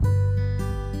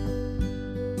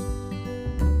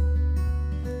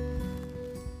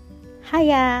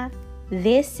Hiya,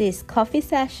 this is Coffee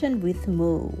Session with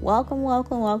Moo. Welcome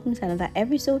to another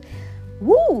episode.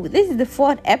 Woo, this is the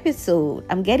fourth episode.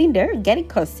 I'm getting there, getting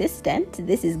consistent.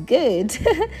 This is good,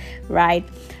 right?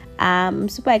 I'm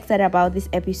super excited about this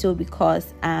episode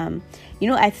because,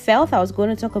 I felt I was going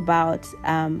to talk about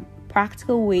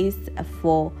practical ways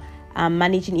for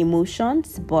managing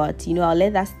emotions, but, I'll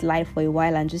let that slide for a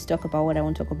while and just talk about what I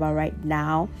want to talk about right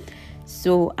now.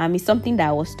 So it's something that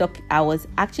I was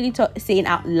actually saying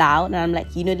out loud, and I'm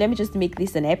like, let me just make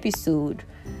this an episode,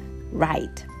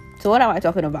 right? So what am I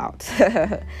talking about?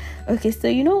 Okay,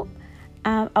 so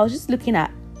I was just looking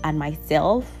at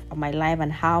myself, at my life,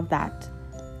 and how that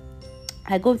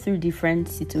I go through different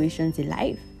situations in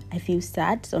life. I feel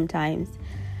sad sometimes.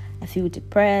 I feel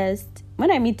depressed.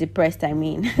 When I mean depressed, I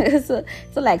mean so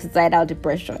like suicidal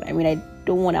depression. I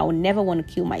would never want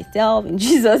to kill myself in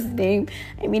Jesus' name.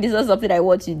 It's not something I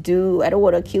want to do. I don't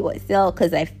want to kill myself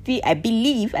because I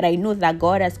believe and I know that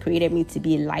God has created me to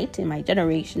be a light in my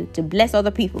generation, to bless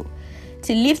other people,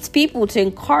 to lift people, to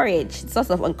encourage, source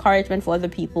of encouragement for other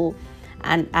people.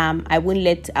 And I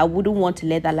wouldn't want to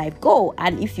let that life go.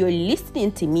 And if you're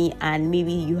listening to me and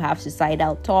maybe you have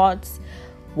suicidal thoughts,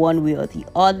 one way or the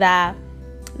other,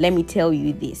 let me tell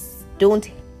you this: don't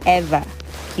ever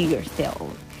kill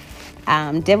yourself.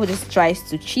 Devil just tries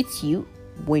to cheat you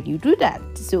when you do that.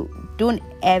 So don't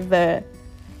ever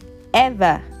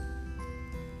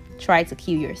try to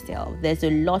kill yourself. There's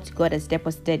a lot God has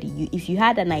deposited in you. If you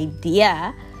had an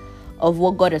idea of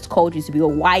what God has called you to be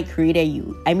or why He created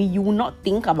you, you will not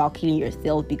think about killing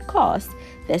yourself, because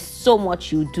there's so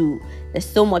much you do. There's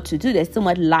so much to do. There's so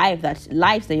much lives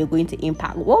that you're going to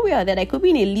impact. One way or the other, it could be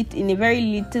in a very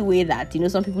little way that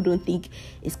some people don't think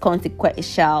is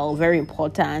consequential, very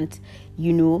important,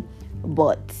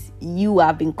 but you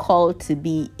have been called to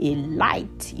be a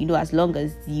light, as long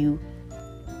as you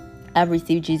have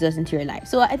received Jesus into your life.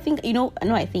 So I think,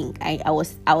 I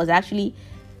was actually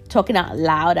talking out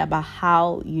loud about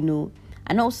how,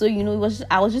 and also,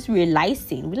 I was just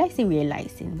realizing,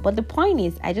 but the point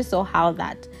is, I just saw how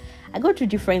that I go through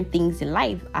different things in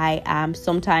life. I am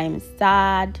sometimes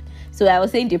sad. So I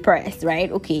was saying depressed, right?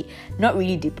 Okay, not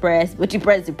really depressed, but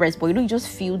depressed, but you just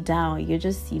feel down. You're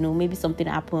just, maybe something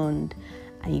happened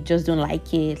and you just don't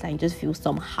like it and you just feel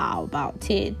somehow about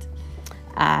it.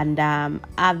 And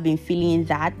I've been feeling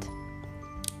that.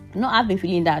 No, I've been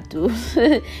feeling that too.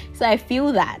 So I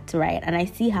feel that, right? And I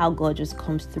see how God just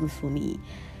comes through for me.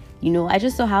 I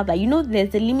just saw how that,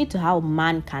 there's a limit to how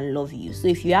man can love you. So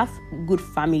if you have good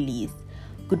families,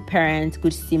 good parents,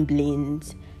 good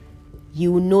siblings,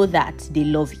 you know that they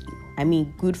love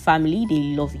you. Good family,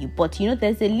 they love you. But,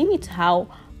 there's a limit to how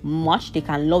much they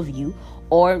can love you.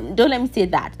 Or don't let me say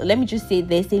that. Let me just say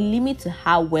there's a limit to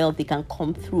how well they can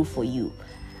come through for you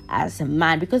as a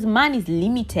man, because man is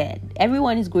limited.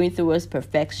 Everyone is going towards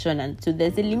perfection, and so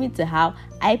there's a limit to how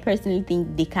I personally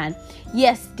think they can.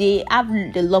 Yes, they have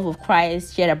the love of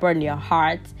Christ shed abroad in their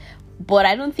heart, but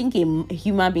I don't think a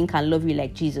human being can love you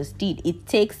like Jesus did. It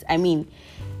takes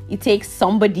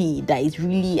somebody that is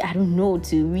really,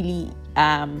 to really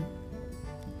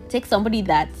take somebody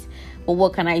that, or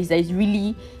what can I use, that is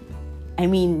really,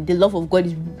 the love of God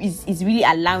is really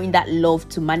allowing that love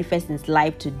to manifest in His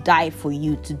life, to die for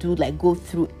you, to do go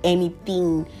through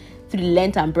anything, through the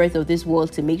length and breadth of this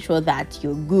world, to make sure that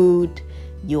you're good,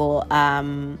 your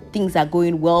things are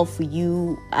going well for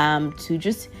you, to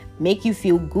just make you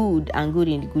feel good, and good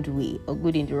in the good way, or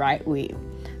good in the right way,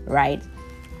 right?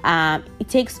 It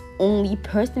takes only,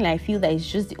 personally, I feel that it's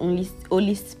just the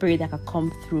Holy Spirit that can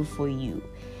come through for you.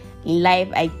 In life,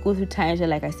 I go through times where,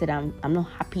 like I said, I'm not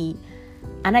happy.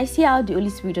 And I see how the Holy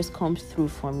Spirit just comes through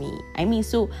for me.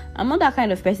 So I'm not that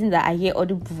kind of person that I hear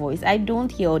audible voice. I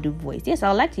don't hear audible voice. Yes, I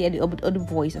would like to hear the audible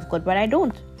voice of God, but I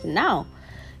don't now.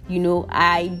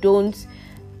 I don't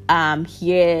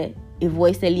hear a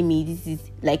voice telling me this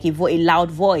is like a loud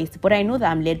voice. But I know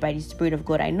that I'm led by the Spirit of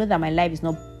God. I know that my life is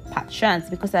not per chance,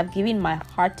 because I've given my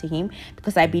heart to Him,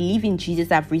 because I believe in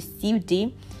Jesus. I've received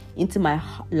Him into my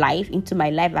life.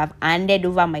 I've handed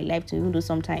over my life to Him, even though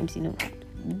sometimes,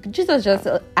 Jesus just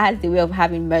has the way of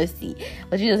having mercy.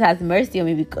 But Jesus has mercy on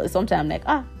me, because sometimes I'm like,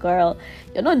 girl,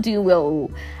 you're not doing well.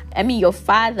 Your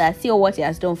Father, see what He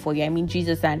has done for you.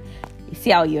 Jesus, and see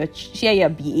how you're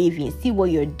behaving, see what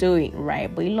you're doing,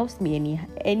 right? But He loves me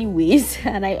anyways,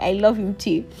 and I love Him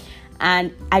too.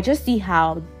 And I just see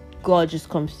how God just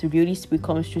comes through. The Holy Spirit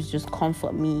comes through to just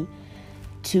comfort me,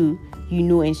 to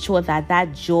ensure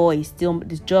that joy is still,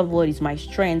 this joy of God is my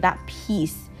strength, that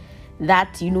peace,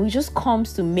 that it just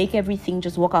comes to make everything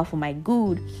just work out for my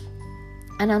good.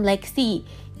 And I'm like, see,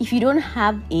 if you don't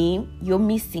have Him, you're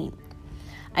missing.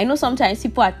 I know sometimes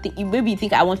people are you maybe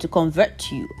think I want to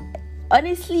convert you.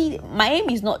 Honestly, my aim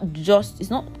is not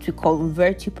to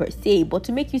convert you per se, but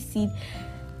to make you see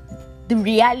the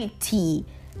reality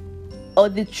or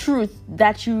the truth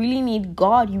that you really need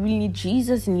God, you really need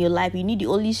Jesus in your life, you need the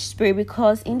Holy Spirit,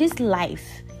 because in this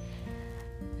life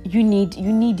you need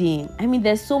him. I mean,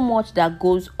 there's so much that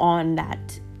goes on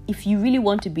that if you really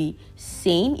want to be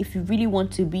sane, if you really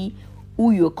want to be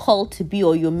who you're called to be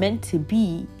or you're meant to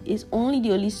be, it's only the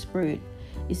Holy Spirit,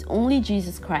 it's only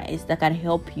Jesus Christ that can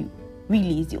help you.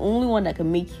 Really, it's the only one that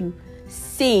can make you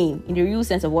sane in the real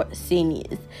sense of what sane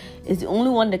is. It's the only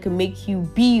one that can make you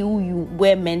be who you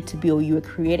were meant to be or you were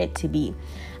created to be.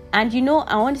 And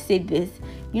I want to say this.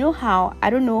 You know how, I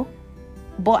don't know,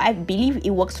 but I believe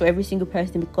it works for every single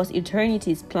person, because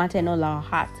eternity is planted in all our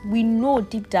hearts. We know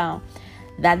deep down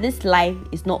that this life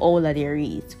is not all that there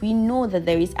is. We know that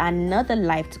there is another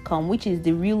life to come, which is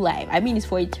the real life. I mean, it's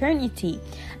for eternity.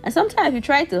 And sometimes we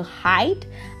try to hide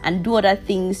and do other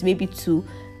things, maybe to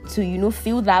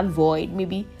fill that void.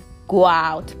 Maybe go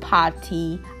out,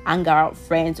 party, hang out with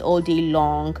friends all day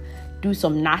long, do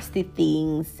some nasty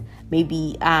things,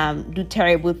 maybe do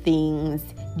terrible things,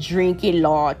 drink a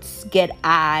lot, get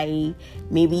high,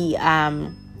 maybe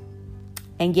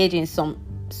engage in some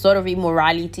sort of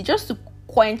immorality just to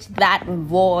quench that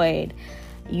void,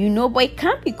 but it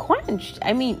can't be quenched.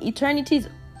 I mean, eternity is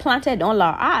planted in all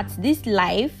our hearts. This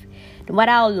life, no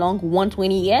matter how long,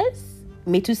 120 years,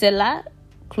 Methuselah,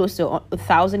 close to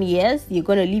 1,000 years, you're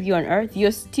going to leave you on earth,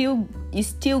 it's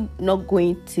still not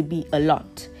going to be a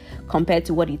lot compared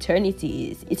to what eternity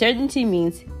is. Eternity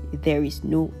means there is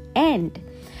no end.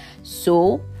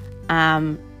 So,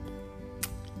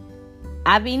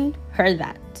 having heard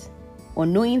that or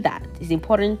knowing that, it's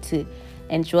important to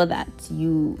ensure that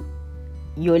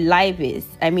your life is,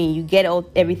 you get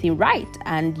everything right,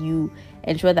 and you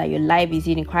ensure that your life is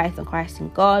in Christ and Christ in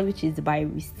God, which is by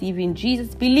receiving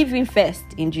Jesus, believing first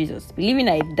in Jesus, believing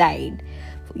that He died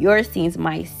for your sins,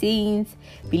 my sins,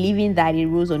 believing that He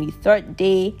rose on the third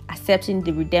day, accepting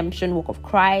the redemption work of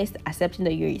Christ, accepting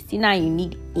that you're a sinner and you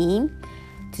need Him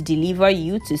to deliver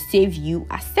you, to save you,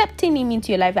 accepting Him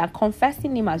into your life and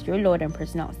confessing Him as your Lord and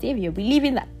personal Savior,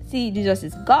 believing that Jesus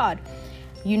is God,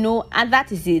 and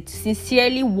that is it.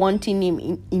 Sincerely wanting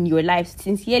Him in your life,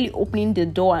 sincerely opening the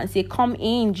door and say, come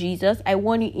in, Jesus, I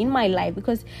want you in my life.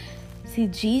 Because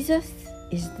Jesus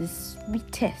is the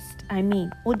sweetest.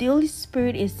 The Holy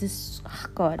Spirit is this,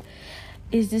 God,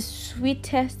 is the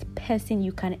sweetest person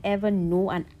you can ever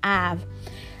know and have.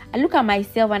 I look at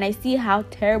myself and I see how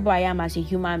terrible I am as a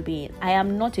human being. I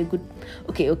am not a good...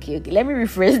 Okay. Let me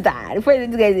rephrase that. Before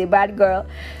this guy is a bad girl.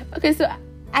 Okay, so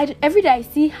every day I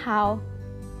see how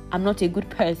I'm not a good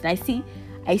person.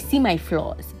 I see my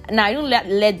flaws. Now, I don't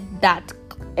let that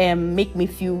make me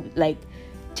feel like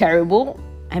terrible.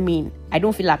 I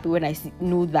don't feel happy when I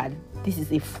know that this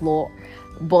is a flaw.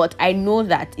 But I know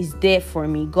that it's there for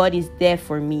me. God is there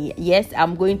for me. Yes,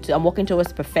 I'm working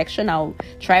towards perfection. I'll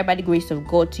try by the grace of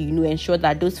God to, ensure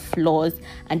that those flaws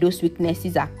and those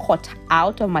weaknesses are cut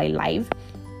out of my life.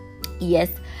 Yes,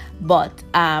 but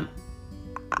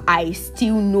I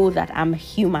still know that I'm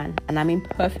human and I'm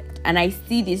imperfect and I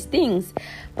see these things.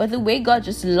 But the way God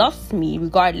just loves me,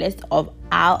 regardless of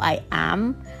how I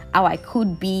am, how I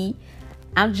could be,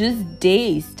 I'm just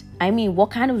dazed. What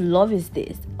kind of love is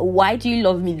this? Why do you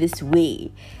love me this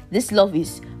way? This love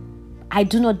is... I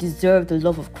do not deserve the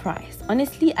love of Christ.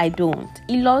 Honestly, I don't.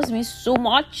 He loves me so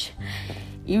much.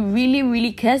 He really,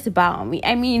 really cares about me.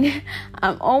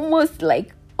 I'm almost.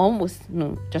 I'm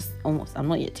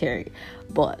not yet Terry.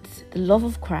 But the love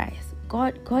of Christ.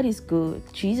 God is good.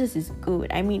 Jesus is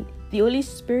good. The Holy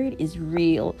Spirit is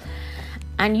real.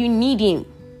 And you need Him.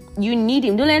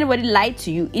 Don't let anybody lie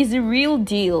to you. It's the real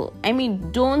deal.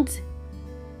 Don't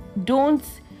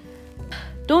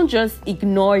just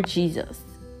ignore Jesus.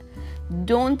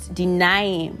 Don't deny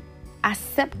Him.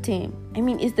 Accept Him.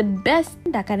 It's the best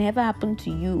that can ever happen to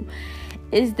you.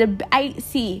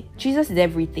 Jesus is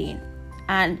everything.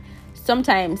 And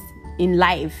sometimes in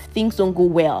life, things don't go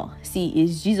well.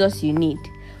 It's Jesus you need.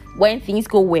 When things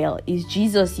go well, it's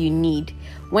Jesus you need.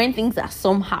 When things are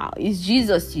somehow, it's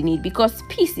Jesus you need. Because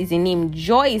peace is in Him,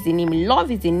 joy is in Him,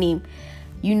 love is in Him.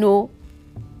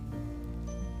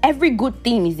 Every good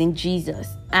thing is in Jesus.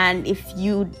 And if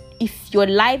your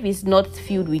life is not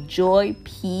filled with joy,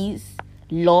 peace,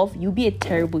 love, you'll be a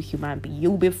terrible human being.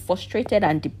 You'll be frustrated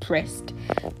and depressed.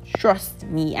 Trust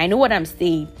me. I know what I'm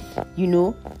saying. I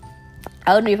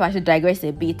don't know if I should digress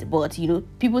a bit, but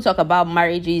people talk about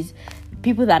marriages,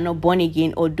 people that are not born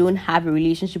again or don't have a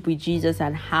relationship with Jesus,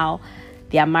 and how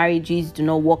their marriages do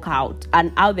not work out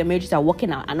and how their marriages are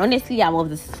working out. And honestly, I'm of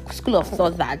the school of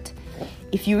thought that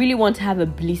if you really want to have a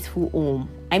blissful home,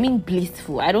 I mean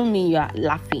blissful, I don't mean you're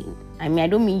laughing. I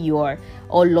don't mean you're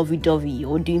all lovey-dovey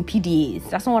or doing PDAs.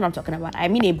 That's not what I'm talking about. I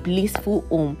mean a blissful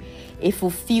home, a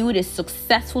fulfilled, a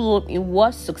successful home in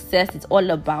what success is all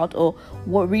about, or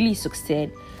what really success,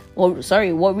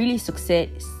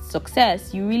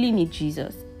 you really need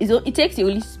Jesus. It takes the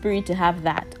Holy Spirit to have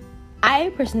that.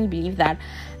 I personally believe that.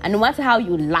 And no matter how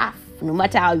you laugh, no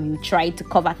matter how you try to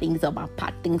cover things up and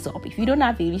pat things up, if you don't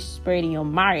have the Holy Spirit in your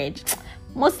marriage,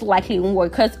 most likely it won't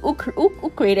work. Because who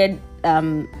created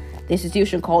the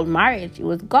institution called marriage? It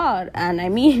was God. And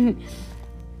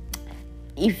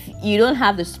if you don't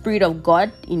have the Spirit of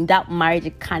God in that marriage,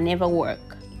 it can never work.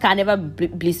 It can never be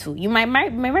blissful. You might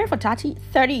marry for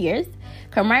 30 years,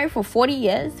 can marry for 40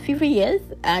 years, 50 years,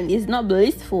 and it's not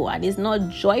blissful, and it's not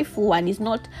joyful, and it's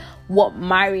not what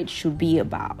marriage should be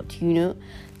about,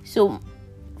 So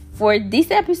for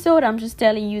this episode, I'm just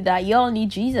telling you that y'all need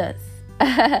Jesus.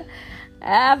 I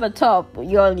have a top,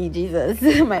 y'all need Jesus.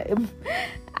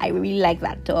 I really like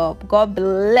that top. God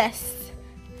bless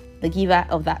the giver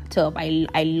of that top. I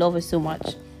love her so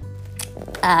much.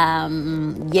 My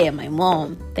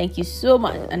mom, thank you so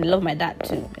much. And I love my dad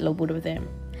too. I love both of them.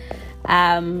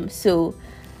 So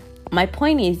my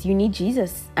point is, you need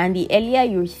Jesus, and the earlier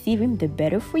you receive him, the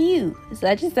better for you. So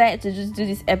I decided to just do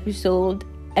this episode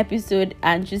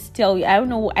and just tell you, I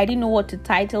didn't know what to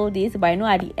title this, but I know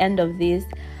at the end of this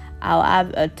I'll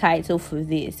have a title for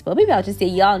this. But maybe I'll just say,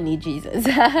 y'all need Jesus.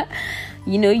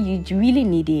 You really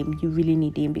need him. You really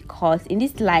need him, because in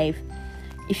this life,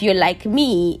 if you're like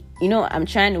me, I'm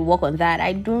trying to work on that.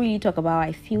 I don't really talk about how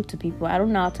I feel to people. I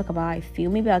don't know how to talk about how I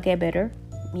feel. Maybe I'll get better.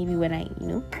 Maybe when I,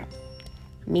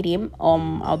 meet him,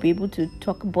 I'll be able to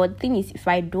talk. But the thing is, if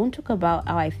I don't talk about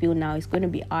how I feel now, it's going to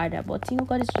be harder. But,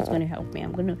 God is just going to help me.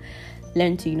 I'm going to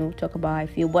learn to, talk about how I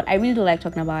feel. But I really don't like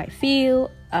talking about how I feel.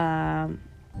 I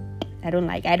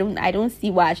don't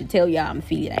see why I should tell you how I'm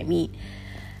feeling.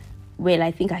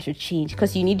 I think I should change,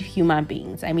 because you need human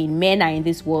beings. Men are in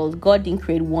this world. God didn't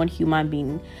create one human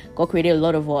being. God created a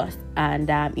lot of us, and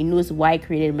he knows why he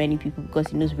created many people, because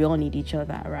he knows we all need each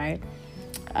other, right?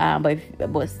 But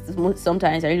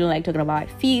sometimes I really don't like talking about how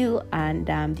I feel, and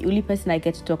the only person I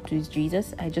get to talk to is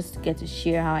Jesus. I just get to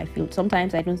share how I feel.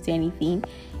 Sometimes I don't say anything.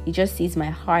 He just sees my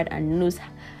heart and knows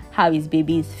how his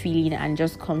baby is feeling and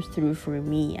just comes through for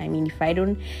me. If I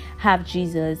don't have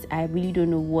Jesus, I really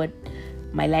don't know what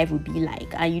my life would be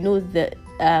like. And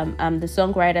the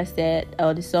songwriter said,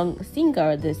 or the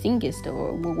singer, the singist,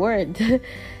 or word, the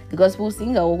gospel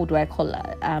singer, what do I call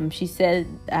her? She said,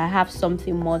 I have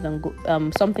something more than gold.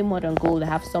 I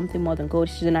have something more than gold.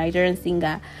 She's a Nigerian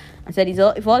singer, and said,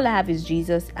 if all I have is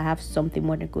Jesus, I have something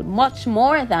more than gold. Much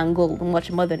more than gold, much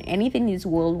more than anything in this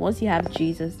world. Once you have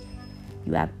Jesus,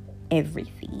 you have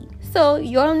everything. So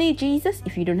you all need Jesus.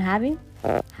 If you don't have him,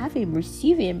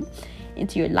 receive him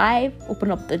into your life.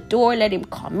 Open up the door, let him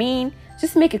come in.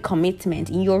 Just make a commitment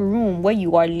in your room where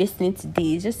you are listening to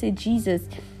this. Just say, Jesus,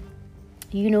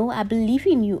 I believe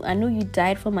in you. I know you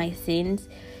died for my sins.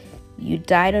 You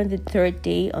died on the third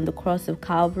day on the cross of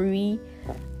Calvary.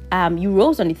 You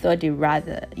rose on the third day,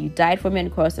 rather. You died for me on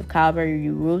the cross of Calvary.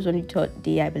 You rose on the third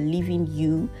day. I believe in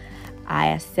you. I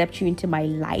accept you into my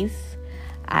life.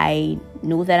 I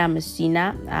know that I'm a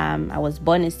sinner. I was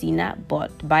born a sinner,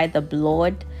 but by the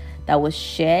blood that was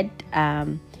shed,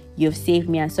 you have saved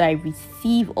me. And so I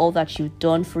receive all that you've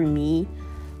done for me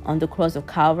on the cross of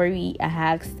Calvary. I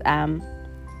ask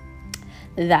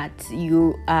that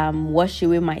you wash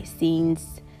away my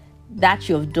sins that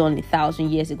you have done 1,000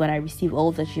 years ago, and I receive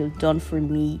all that you have done for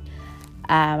me.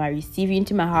 I receive you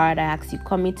into my heart. I ask you,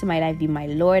 come into my life, be my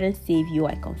Lord and Savior.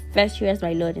 I confess you as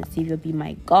my Lord and Savior. Be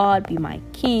my God, be my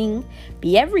King,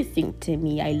 be everything to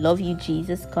me. I love you,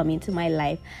 Jesus. Come into my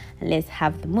life and let's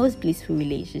have the most blissful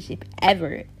relationship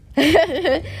ever.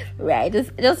 Right?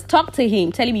 Just talk to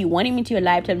him. Tell him you want him into your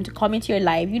life. Tell him to come into your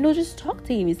life. Just talk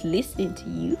to him. He's listening to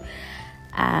you.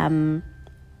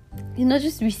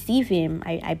 Just receive him.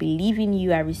 I believe in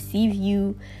you. I receive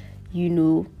you.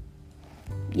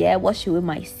 Wash away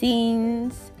my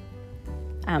sins.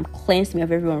 Cleanse me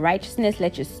of every unrighteousness.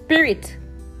 Let your spirit,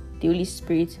 the Holy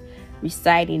Spirit,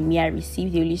 reside in me. I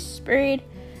receive the Holy Spirit.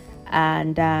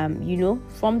 And,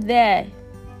 from there,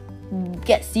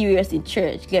 get serious in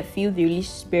church. Get filled with the Holy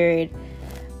Spirit.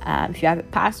 If you have a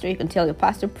pastor, you can tell your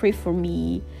pastor, pray for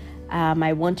me.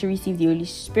 I want to receive the Holy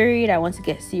Spirit. I want to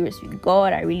get serious with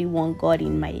God. I really want God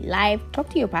in my life. Talk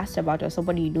to your pastor about it, or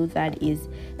somebody you know that is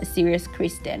a serious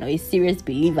Christian or a serious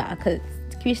believer,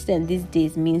 Christian these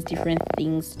days means different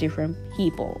things to different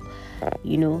people.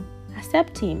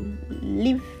 Accept him,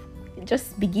 live,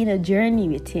 just begin a journey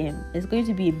with him. It's going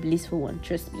to be a blissful one,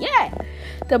 trust me.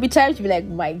 There'll be times to be like,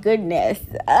 my goodness,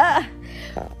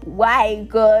 why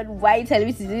God, why you telling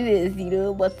me to do this,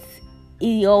 but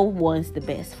he all wants the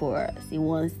best for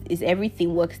us.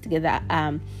 Everything works together.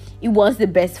 It wants the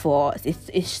best for us.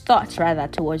 It starts rather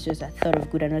towards just a thought of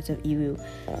good and not of evil,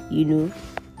 to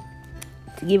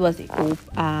give us a hope,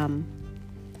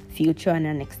 future and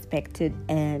unexpected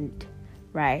end.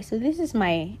 Right, so this is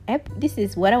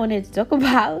what I wanted to talk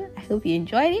about. I hope you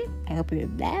enjoyed it. I hope you were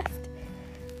blessed.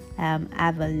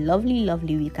 Have a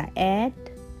lovely week ahead.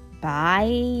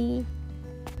 Bye.